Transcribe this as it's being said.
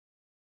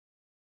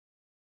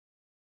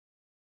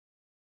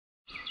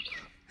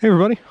Hey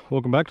everybody,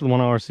 welcome back to the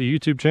 1RC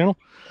YouTube channel.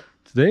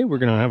 Today we're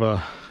going to have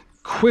a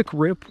quick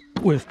rip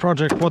with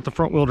Project What the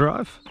Front Wheel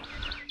Drive.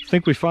 I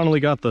think we finally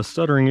got the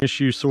stuttering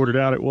issue sorted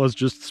out. It was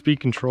just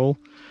speed control.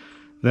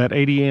 That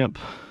 80 amp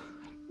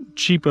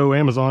cheapo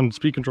Amazon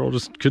speed control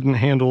just couldn't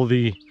handle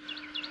the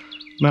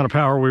amount of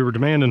power we were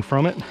demanding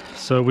from it.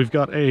 So we've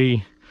got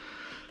a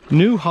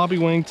new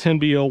Hobbywing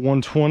 10BL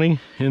 120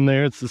 in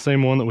there. It's the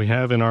same one that we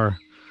have in our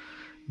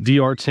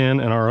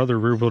DR10 and our other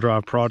rear wheel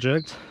drive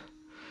project.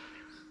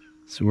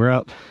 So we're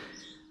out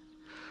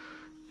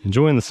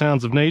enjoying the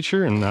sounds of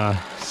nature and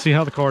see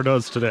how the car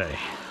does today.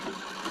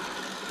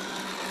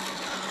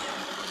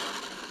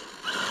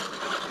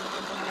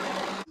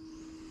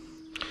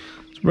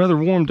 It's a rather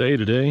warm day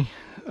today.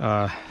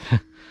 Our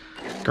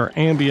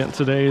ambient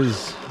today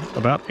is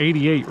about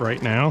 88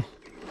 right now.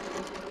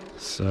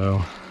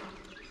 So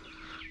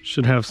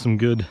should have some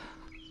good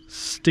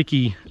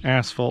sticky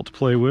asphalt to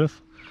play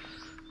with.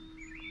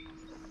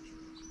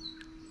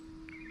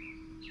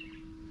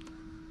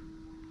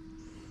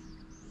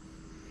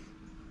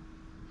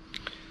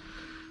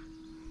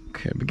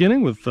 Okay,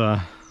 beginning with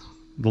the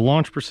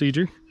launch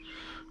procedure.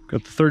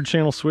 Got the third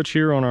channel switch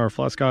here on our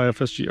Flat Sky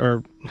FSG,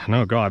 or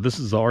no, God, this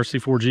is the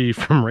RC4G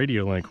from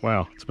RadioLink.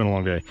 Wow, it's been a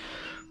long day.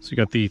 So you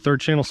got the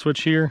third channel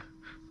switch here.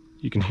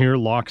 You can hear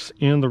locks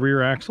in the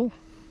rear axle.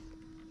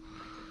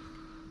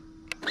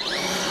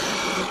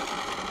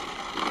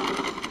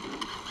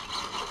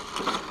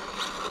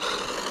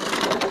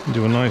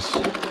 Do a nice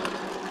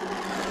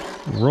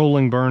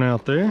rolling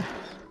burnout there.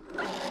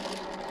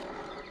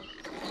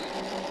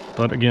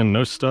 But again,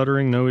 no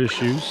stuttering, no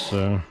issues,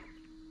 so.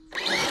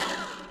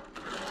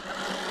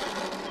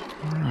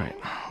 All right,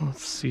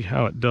 let's see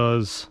how it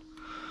does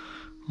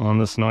on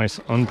this nice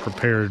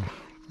unprepared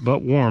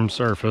but warm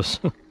surface.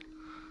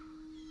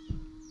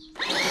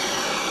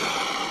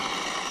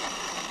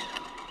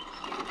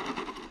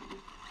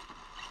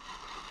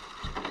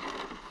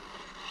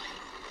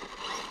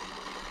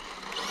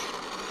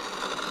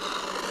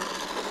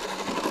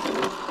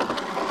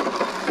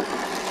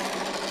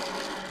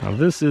 Now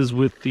this is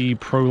with the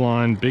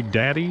Proline Big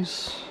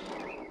Daddies.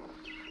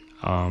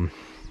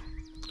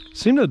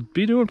 Seem to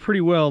be doing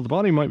pretty well. The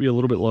body might be a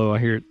little bit low. I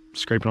hear it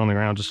scraping on the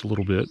ground just a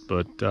little bit,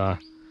 but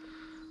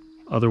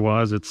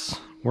otherwise it's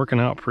working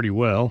out pretty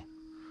well.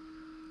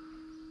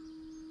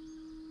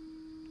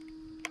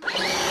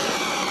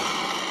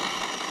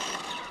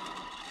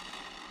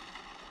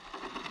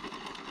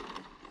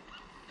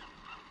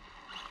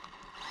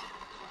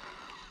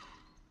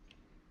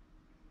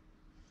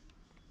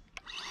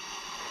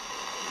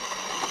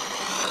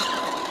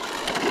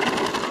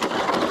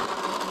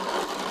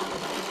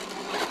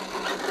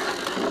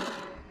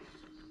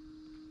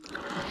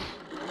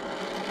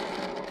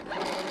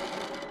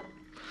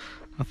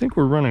 I think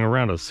we're running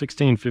around a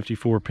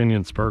 1654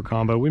 pinion spur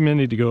combo. We may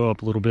need to go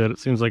up a little bit. It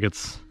seems like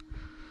it's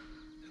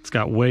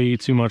got way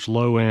too much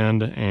low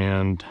end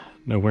and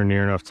nowhere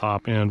near enough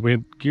top end. We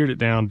had geared it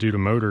down due to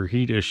motor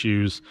heat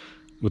issues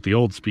with the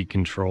old speed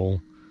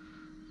control.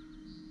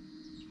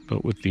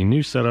 But with the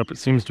new setup, it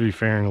seems to be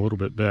faring a little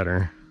bit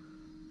better.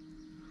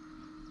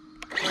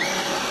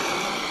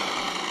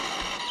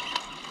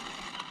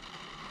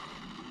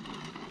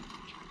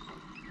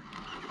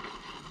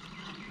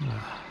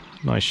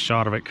 Nice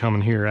shot of it coming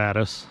here at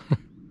us.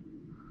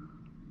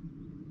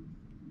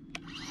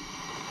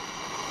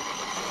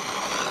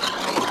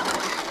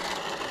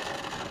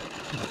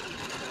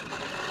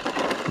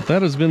 But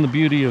that has been the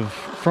beauty of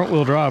front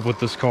wheel drive with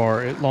this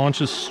car. It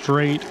launches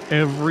straight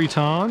every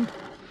time.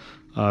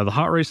 The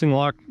hot racing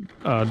lock,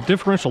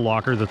 differential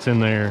locker that's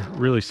in there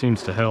really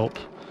seems to help.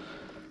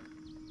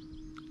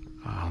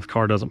 The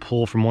car doesn't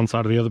pull from one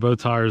side or the other.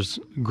 Both tires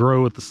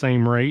grow at the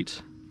same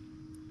rate.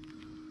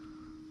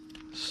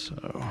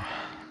 So,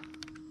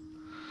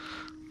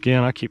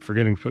 again, I keep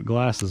forgetting to put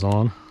glasses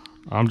on.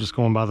 I'm just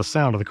going by the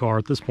sound of the car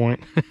at this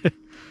point.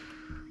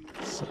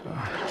 So.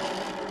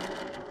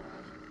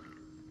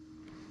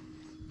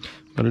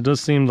 But it does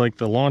seem like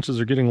the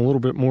launches are getting a little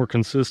bit more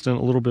consistent,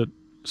 a little bit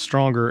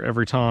stronger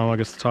every time. I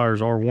guess the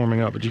tires are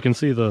warming up, but you can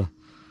see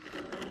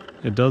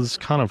it does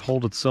kind of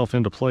hold itself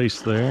into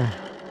place there.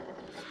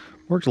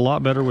 Worked a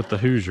lot better with the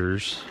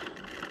Hoosiers.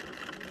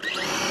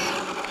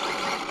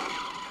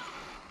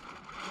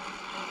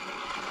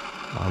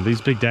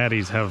 These Big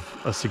Daddies have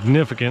a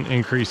significant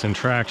increase in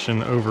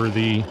traction over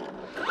the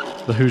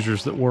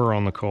Hoosiers that were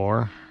on the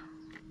car.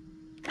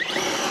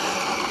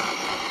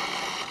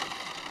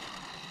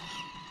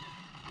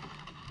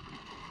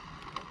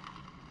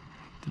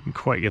 Didn't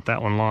quite get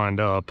that one lined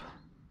up.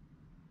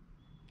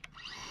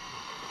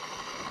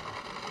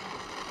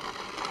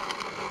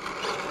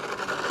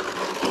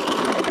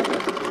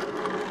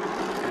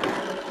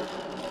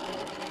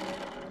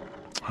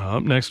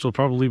 Up next will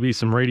probably be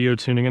some radio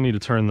tuning. I need to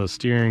turn the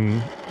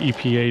steering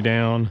EPA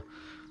down,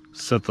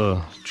 set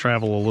the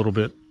travel a little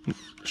bit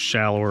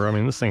shallower. I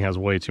mean, this thing has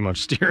way too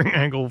much steering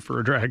angle for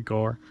a drag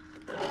car.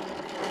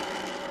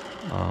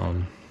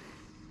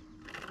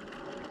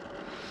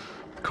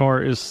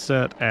 car is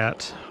set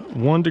at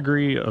 1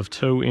 degree of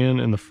toe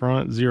in the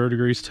front, 0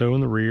 degrees toe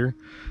in the rear,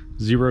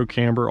 0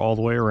 camber all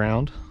the way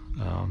around.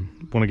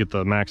 Want to get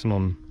the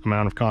maximum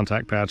amount of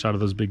contact patch out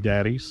of those big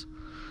daddies.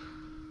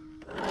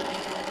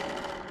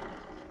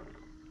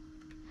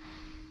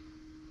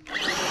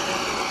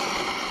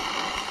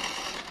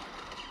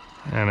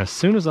 And as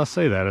soon as I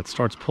say that, it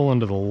starts pulling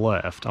to the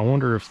left. I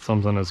wonder if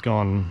something has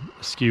gone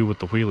askew with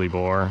the wheelie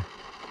bar.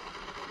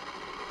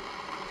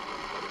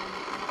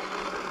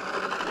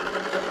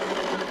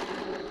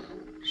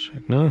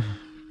 Check. No,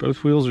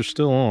 both wheels are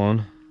still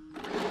on.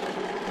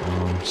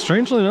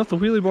 Strangely enough, the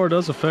wheelie bar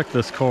does affect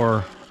this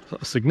car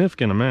a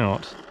significant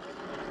amount.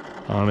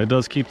 It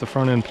does keep the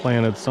front end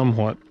planted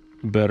somewhat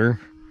better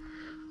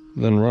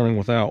than running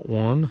without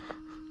one.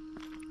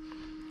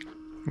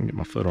 Let me get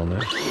my foot on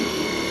there.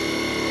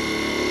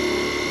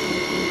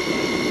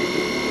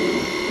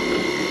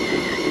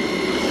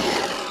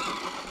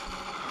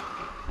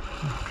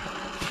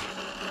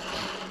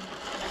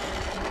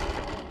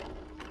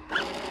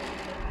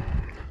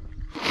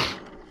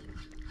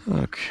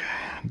 Okay,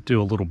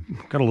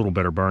 got a little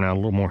better burnout, a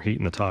little more heat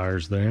in the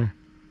tires there.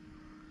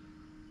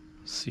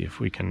 See if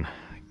we can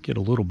get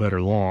a little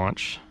better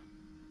launch.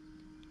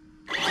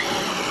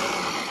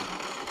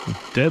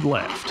 Dead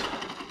left.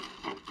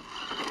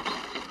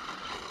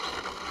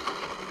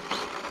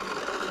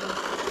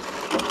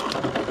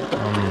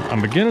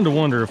 I'm beginning to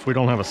wonder if we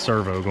don't have a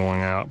servo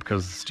going out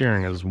because the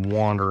steering is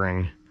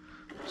wandering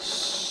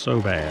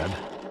so bad.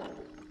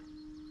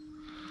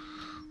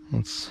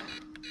 Let's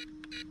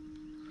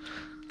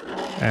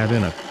add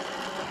in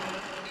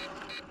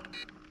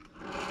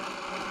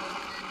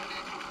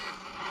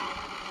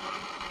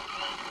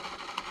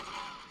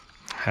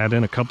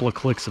a couple of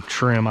clicks of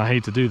trim. I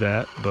hate to do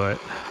that,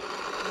 but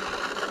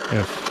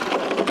if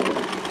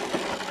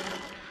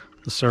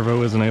the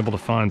servo isn't able to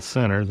find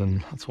center,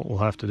 then that's what we'll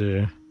have to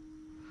do.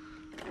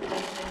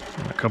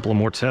 And a couple of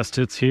more test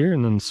hits here,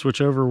 and then switch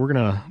over. We're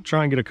gonna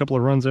try and get a couple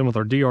of runs in with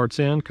our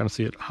DR10, kind of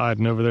see it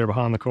hiding over there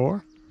behind the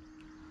car.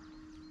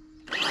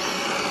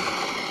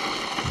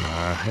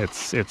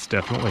 It's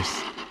definitely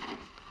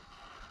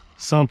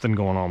something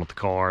going on with the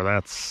car.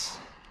 That's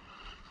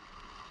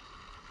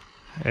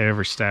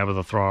every stab of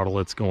the throttle,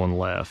 it's going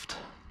left.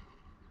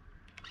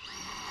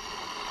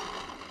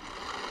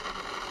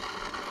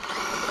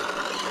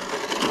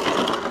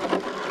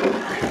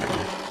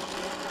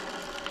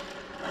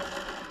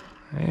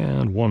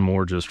 And one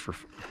more just for,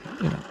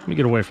 let me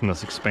get away from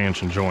this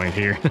expansion joint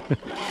here.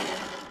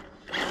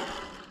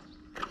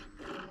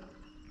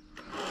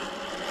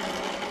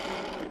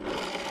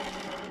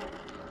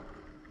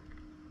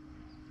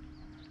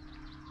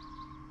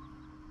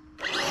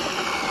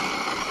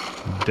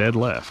 Dead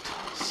left.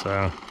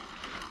 So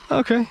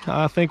okay,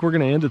 I think we're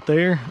gonna end it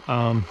there.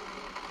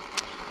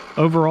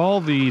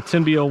 Overall, the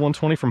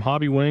 10BL120 from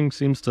Hobby Wing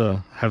seems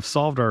to have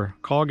solved our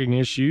cogging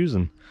issues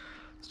and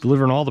it's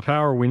delivering all the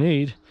power we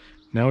need.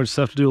 Now we just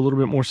have to do a little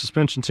bit more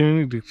suspension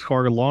tuning to get the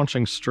car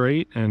launching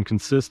straight and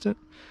consistent.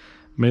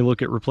 May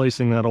look at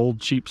replacing that old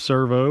cheap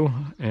servo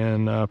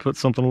and put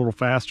something a little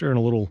faster and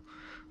a little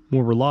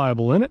more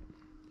reliable in it.